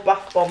 And I love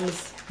bath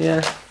bombs.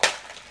 Yeah.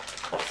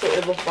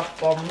 Absolutely love bath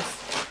bombs.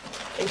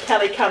 And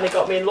Kelly Canny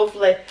got me a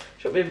lovely,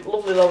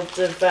 lovely loads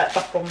of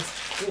bath bombs,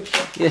 didn't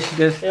she? Yes, you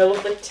did. Yeah, a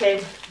lovely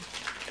tin.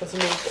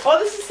 Oh,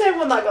 this is the same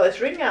one that I got this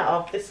ring out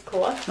of, this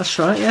colour. That's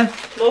right, yeah.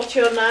 Naughty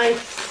or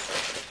nice.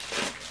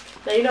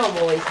 Now you know I'm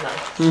always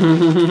nice.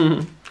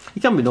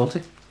 You can be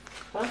naughty.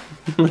 What?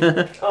 Oh,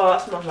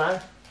 that smells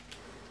nice.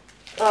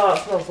 Oh, it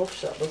smells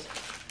lovely, that does.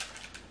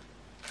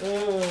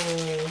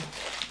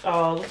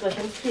 Oh, lovely,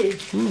 thank you.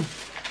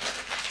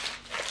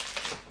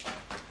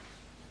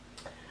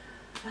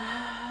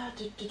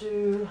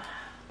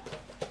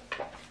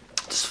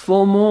 Just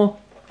 4 more.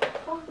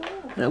 Oh, no.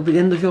 That'll be the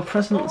end of your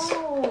presents.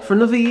 Oh. For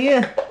another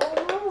year.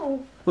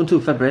 Oh, no. until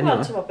February Well,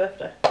 anyway. until my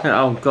birthday.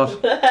 Yeah, oh God.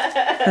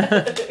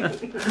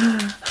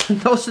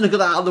 No sooner got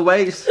that out of the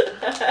way.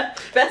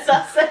 Best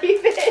I save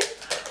it.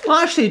 Well,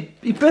 actually,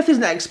 your birthday's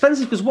not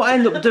expensive because what I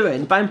end up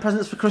doing, buying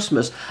presents for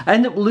Christmas, I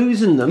end up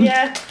losing them.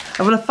 Yeah.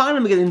 And when I find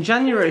them again in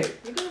January,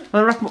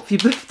 I wrap them up for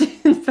your birthday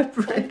in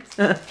February.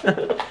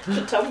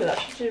 Should tell me that,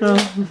 should you? Oh.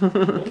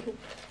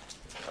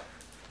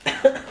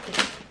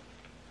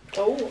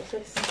 Oh, what's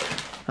this?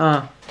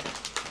 Ah.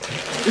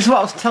 This is what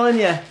I was telling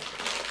you.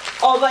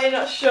 Oh, that you're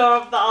not sure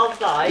of the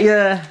outside?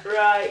 Yeah.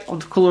 Right. Of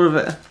the colour of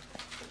it.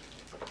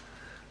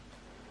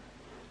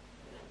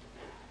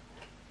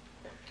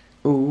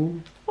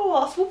 Ooh.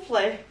 Oh, that's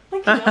lovely.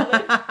 Thank you,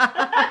 darling.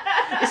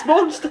 It's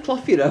more than just a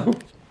cloth, you know.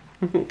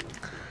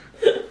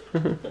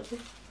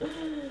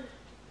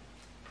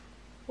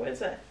 What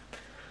is it?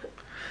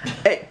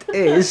 It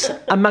is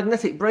a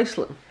magnetic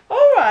bracelet.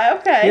 Oh, right,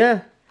 okay.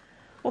 Yeah.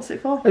 What's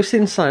it for? I've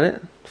seen inside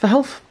it for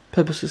health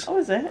purposes. Oh,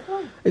 is it?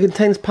 Oh. It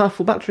contains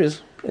powerful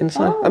batteries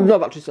inside. Oh.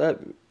 Not batteries.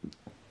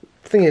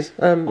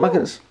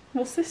 Magnets.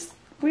 What's this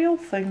wheel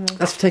thing?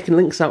 That's for taking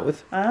links out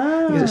with.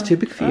 Ah. Because it's too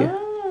big for you.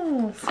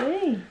 Oh, I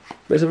see.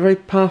 But it's a very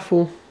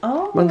powerful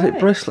magnetic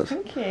bracelet.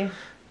 Thank you.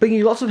 Bringing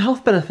you lots of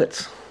health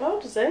benefits. Oh,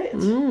 does it?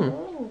 Mm.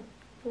 Oh,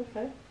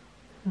 okay.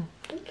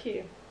 Thank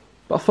you.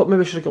 But I thought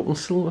maybe I should have got one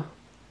silver.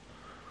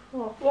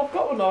 Oh, well, I've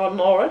got one on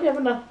already,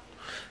 haven't I?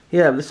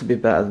 Yeah, but this would be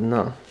better than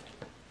that.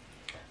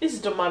 This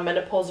has done my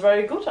menopause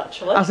very good,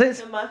 actually. Has it?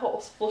 And my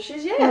hot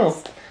flushes,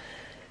 yes. Oh.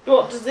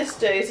 What does this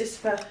do? Is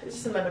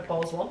this a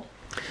menopause one?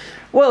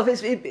 Well,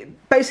 basically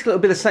it'll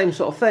be the same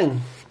sort of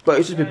thing, but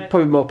it'll just be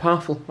probably more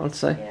powerful, I'd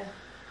say. Yeah.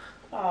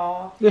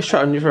 Oh. You could try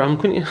it on your arm,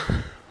 couldn't you?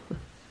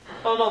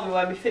 Oh, no, we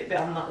wear my Fitbit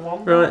on that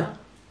one. Right.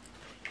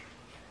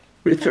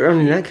 Would it fit around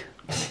your neck?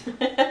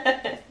 Put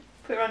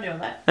it around your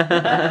neck.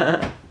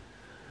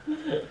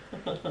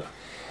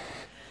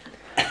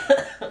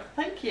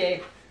 Thank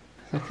you.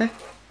 Okay.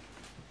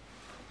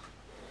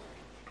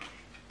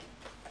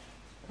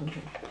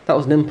 That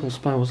was an impulse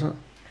buy, was that?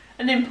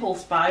 An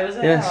impulse buy, was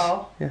it? Yes.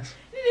 Oh. Yes.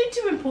 You need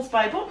to impulse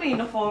buy. You bought me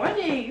enough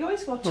already. You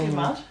always go too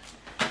mad,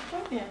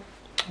 don't you?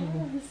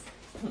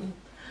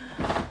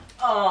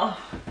 Oh,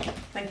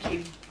 thank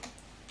you.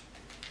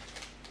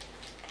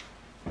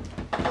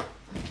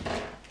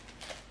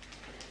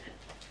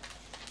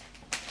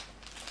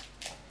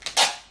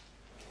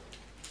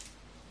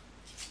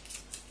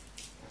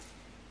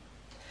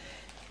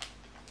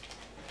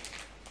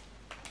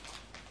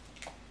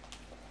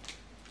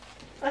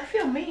 I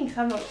feel mean because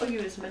I've not got you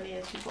as many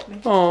as you've got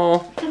me.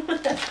 Oh.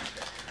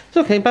 It's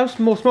okay, bounce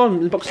more small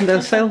than the Boxing Day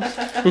sales.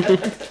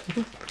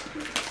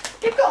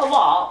 You've got a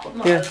lot, but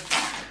not as...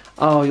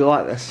 Oh, you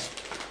like this?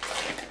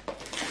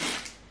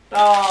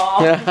 Oh.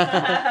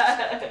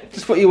 Yeah.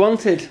 Just what you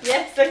wanted.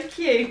 Yes, thank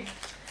you.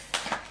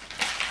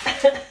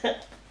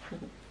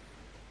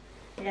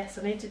 Yes,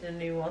 I needed a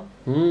new one.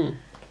 Mm.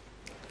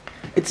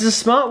 It is a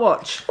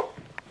smartwatch.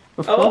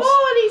 Of course.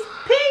 Oh, and he's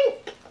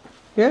pink!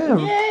 Yeah.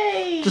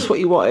 Yay! Just what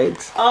you wanted.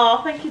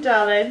 Oh, thank you,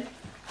 darling.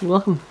 You're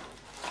welcome.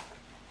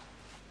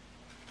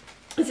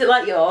 Is it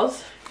like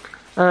yours?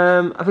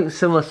 I think it's a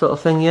similar sort of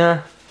thing,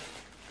 yeah.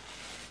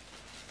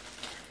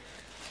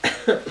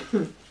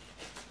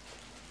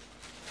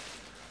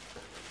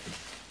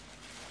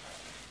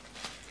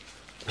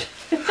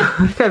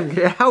 I can't get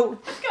it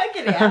out. Gotta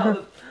get it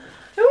out.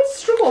 I always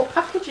struggle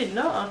packaging,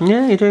 don't I?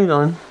 Yeah, you do,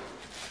 darling.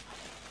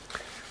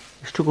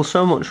 You struggle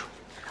so much.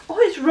 Oh,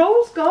 it's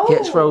rose gold. Yeah,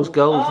 it's rose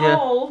gold, yeah.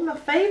 Oh, my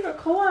favourite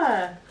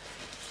colour.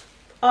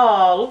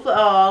 Oh, love that. Oh,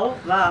 I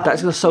love that.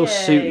 That's going to so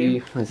suit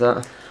you, is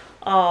that?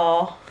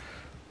 Oh.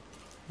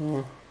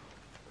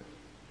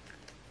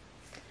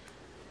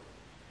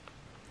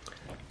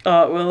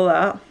 Oh, it will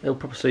that. It'll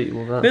probably suit you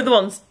with that. The other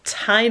one's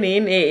tiny,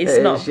 isn't it? It's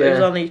not. Yeah. It was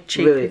only a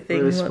cheapy really, thing.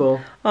 Really small.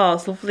 Oh,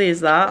 it's lovely,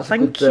 is that? That's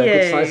Thank a good, you.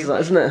 good size, is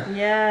that, isn't it?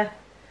 Yeah.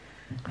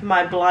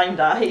 My blind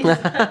eyes.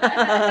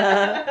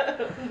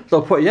 So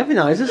I'll put you having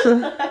eyes,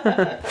 isn't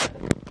it?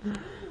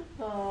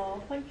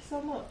 Oh, thank you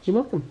so much. You're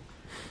welcome.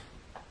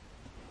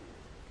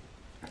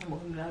 I'm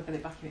going to get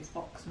it back in its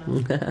box now.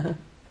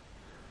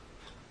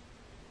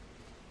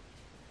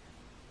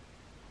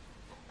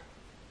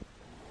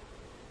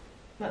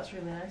 That's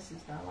really nice, isn't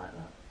it? I like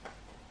that.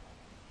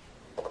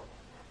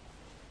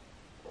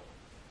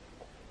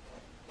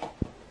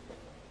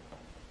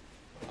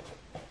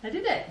 I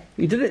did it.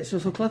 You did it,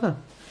 so clever.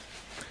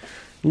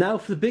 Now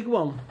for the big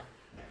one.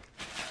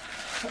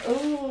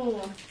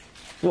 Oh.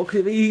 What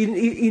could it be?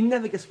 You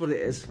never guess what it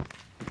is.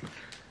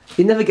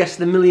 You never guess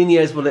in a million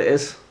years what it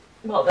is.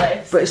 What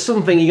this? But it's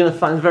something you're going to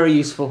find very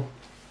useful.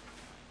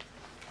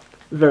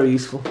 Very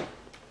useful.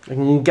 I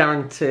can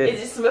guarantee it.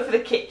 Is it something for the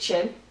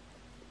kitchen?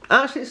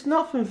 Actually, it's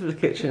nothing for the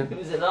kitchen.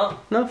 Is it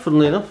not? No,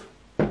 funnily enough.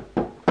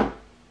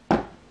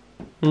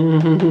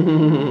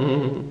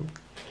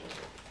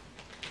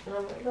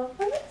 Go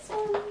for this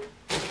one.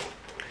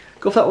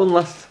 Go for that one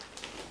last.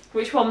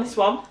 Which one? This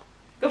one?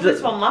 Go for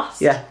this one last?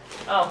 Yeah.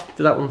 Oh.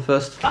 Do that one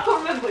first. I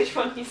can't remember which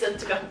one you said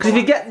to go for. Because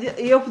if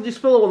you open the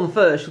smaller one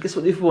first, you'll guess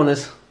what the other one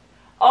is.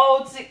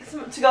 Oh,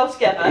 to go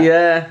together?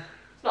 Yeah.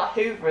 Not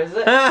Hoover, is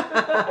it?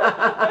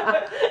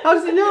 How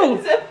does he know?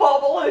 Is it a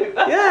portable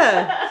Hoover?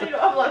 Yeah. You don't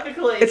have like a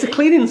cleaning. It's a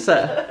cleaning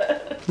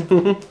set.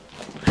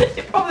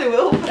 It probably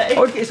will be.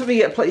 Or get something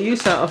you get plenty of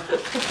use out of.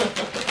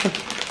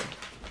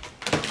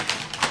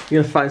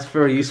 You're going to find this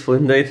very useful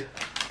indeed.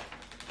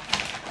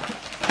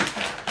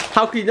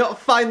 How can you not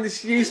find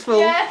this useful?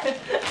 Yeah.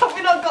 Have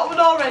we not got one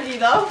already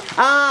though?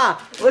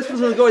 Ah, well, this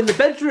one's going to go in the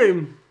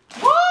bedroom.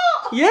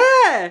 What?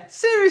 Yeah,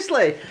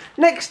 seriously.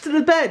 Next to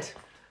the bed.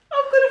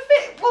 I'm going to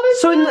fit one in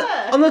So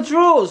there. on the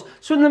drawers.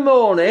 So in the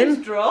morning.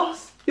 Whose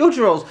drawers? Your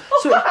drawers.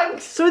 Oh,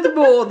 thanks. So in the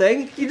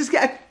morning, you just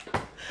get a...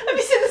 Have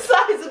you seen the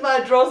size of my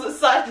drawers at the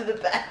side of the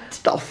bed?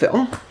 That'll fit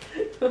on.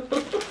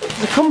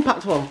 The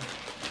compact one.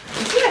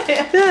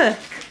 Yeah. Yeah.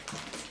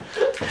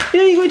 You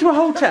know, you go into a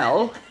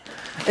hotel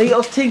and you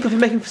got those tea and coffee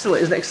making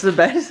facilities next to the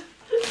bed.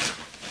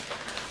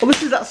 Well,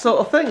 this is that sort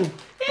of thing.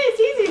 Yeah, it's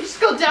easy. You just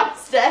go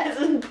downstairs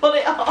and put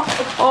it on.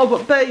 Oh,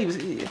 but babes,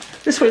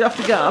 this way you have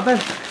to get out of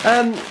bed.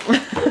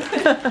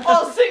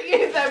 I'll suit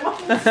you then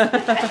one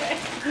day.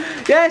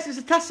 Yes, it's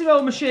a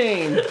Tassimo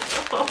machine.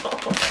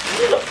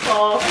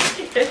 Oh,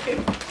 thank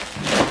you.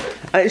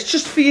 And it's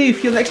just for you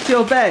if you're next to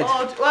your bed.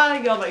 Oh, well,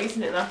 you're not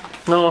using it now.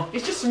 No.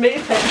 It's just for me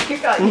then. You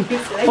can't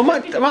use it. I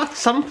might have to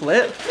sample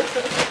it.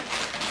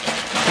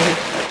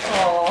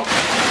 Oh.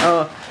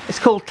 Oh, it's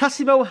called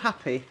Tassimo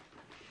Happy.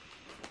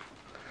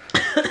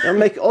 And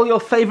make all your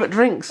favourite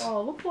drinks.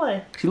 Oh,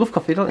 lovely. You love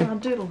coffee, don't you? I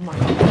do love my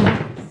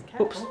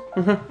coffee. Oops.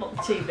 Not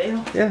the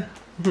TV. Yeah.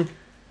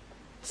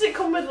 Does it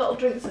come with little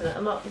drinks in it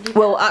or not?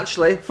 Well,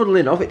 actually, funnily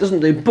enough, it doesn't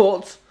do,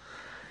 but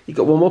you've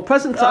got one more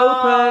present to Oh,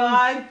 open.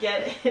 I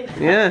get it.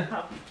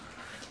 Yeah.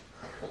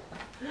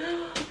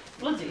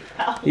 Bloody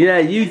hell. Yeah,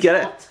 you get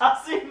it.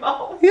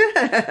 Tassimo.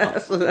 Yeah.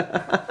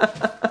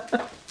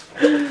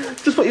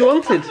 Just what you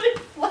wanted.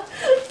 God.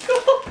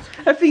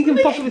 Everything you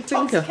can possibly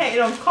think of. Intoxicated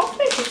on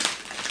coffee.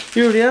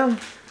 You really are.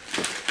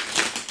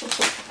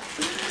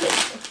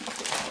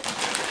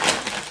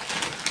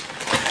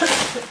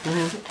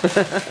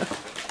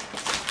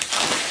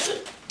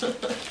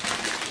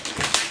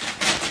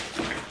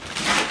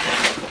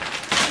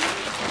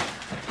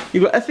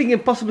 You've got everything you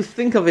can possibly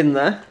think of in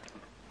there.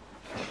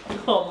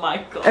 Oh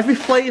my god. Every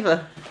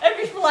flavour.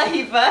 Every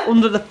flavour.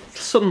 Under the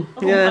sun.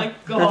 Oh Yeah. my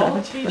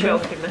god. Are you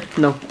joking me?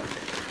 No.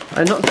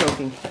 I'm not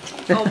joking.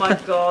 Oh my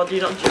god,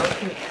 you're not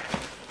joking.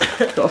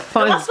 Got a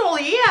It lasts all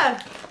year.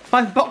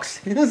 5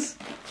 boxes.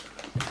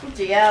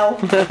 Bloody hell.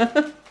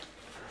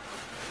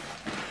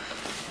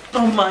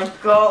 Oh my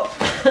god.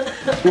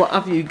 What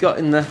have you got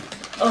in there?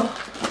 Oh.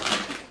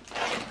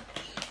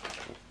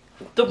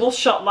 Double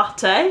shot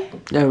latte.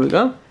 There we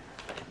go.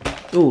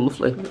 Oh,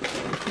 lovely.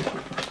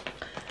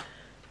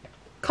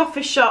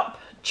 Coffee shop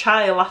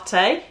chai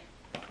latte.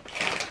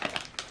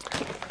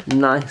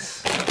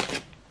 Nice.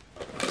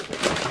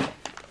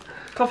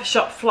 Coffee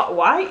shop flat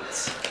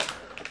white.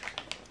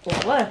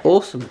 Lovely.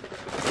 Awesome.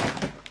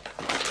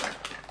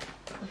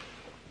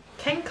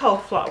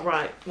 Kenko flat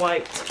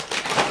white.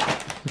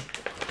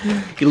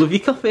 You love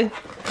your coffee.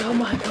 Oh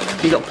my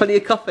god. You got plenty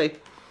of coffee.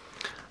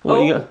 What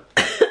you got?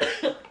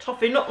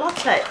 Toffee nut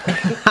latte.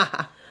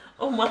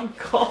 Oh my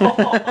god.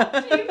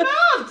 Are you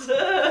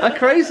mad? I'm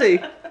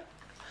crazy.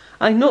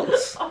 I'm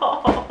nuts.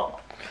 Oh,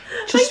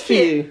 Just for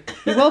you.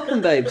 You're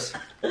welcome, babes.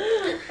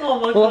 oh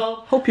my Well,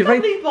 god. hope you're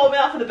Can't very... believe you bought me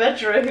out for the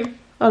bedroom.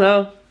 I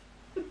know.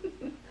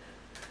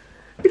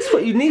 It's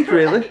what you need,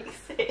 really.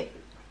 Crazy.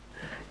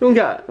 You won't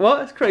get...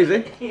 What? It's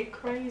crazy. You're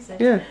crazy.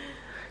 Yeah.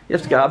 You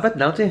have to get out of bed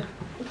now, do you?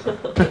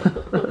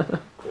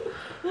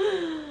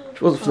 If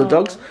it wasn't for the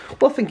dogs.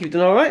 Well, I think you've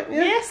done alright,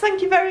 yeah? Yes,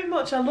 thank you very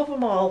much. I love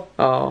them all.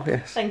 Oh,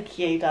 yes. Thank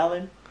you,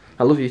 darling.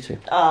 I love you too.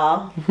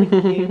 Ah, thank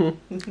you.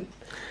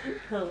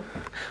 Oh.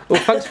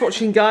 Well, thanks for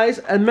watching, guys,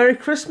 and Merry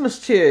Christmas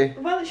to you.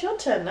 Well, it's your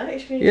turn now.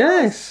 It's really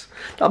Yes.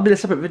 That'll be a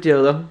separate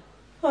video, though.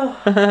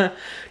 Oh.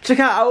 Check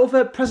out our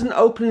other present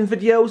opening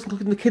videos,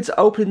 including the kids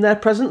opening their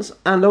presents,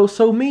 and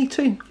also me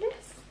too. Yes.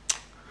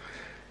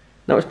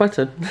 Now it's my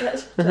turn.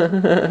 Yes.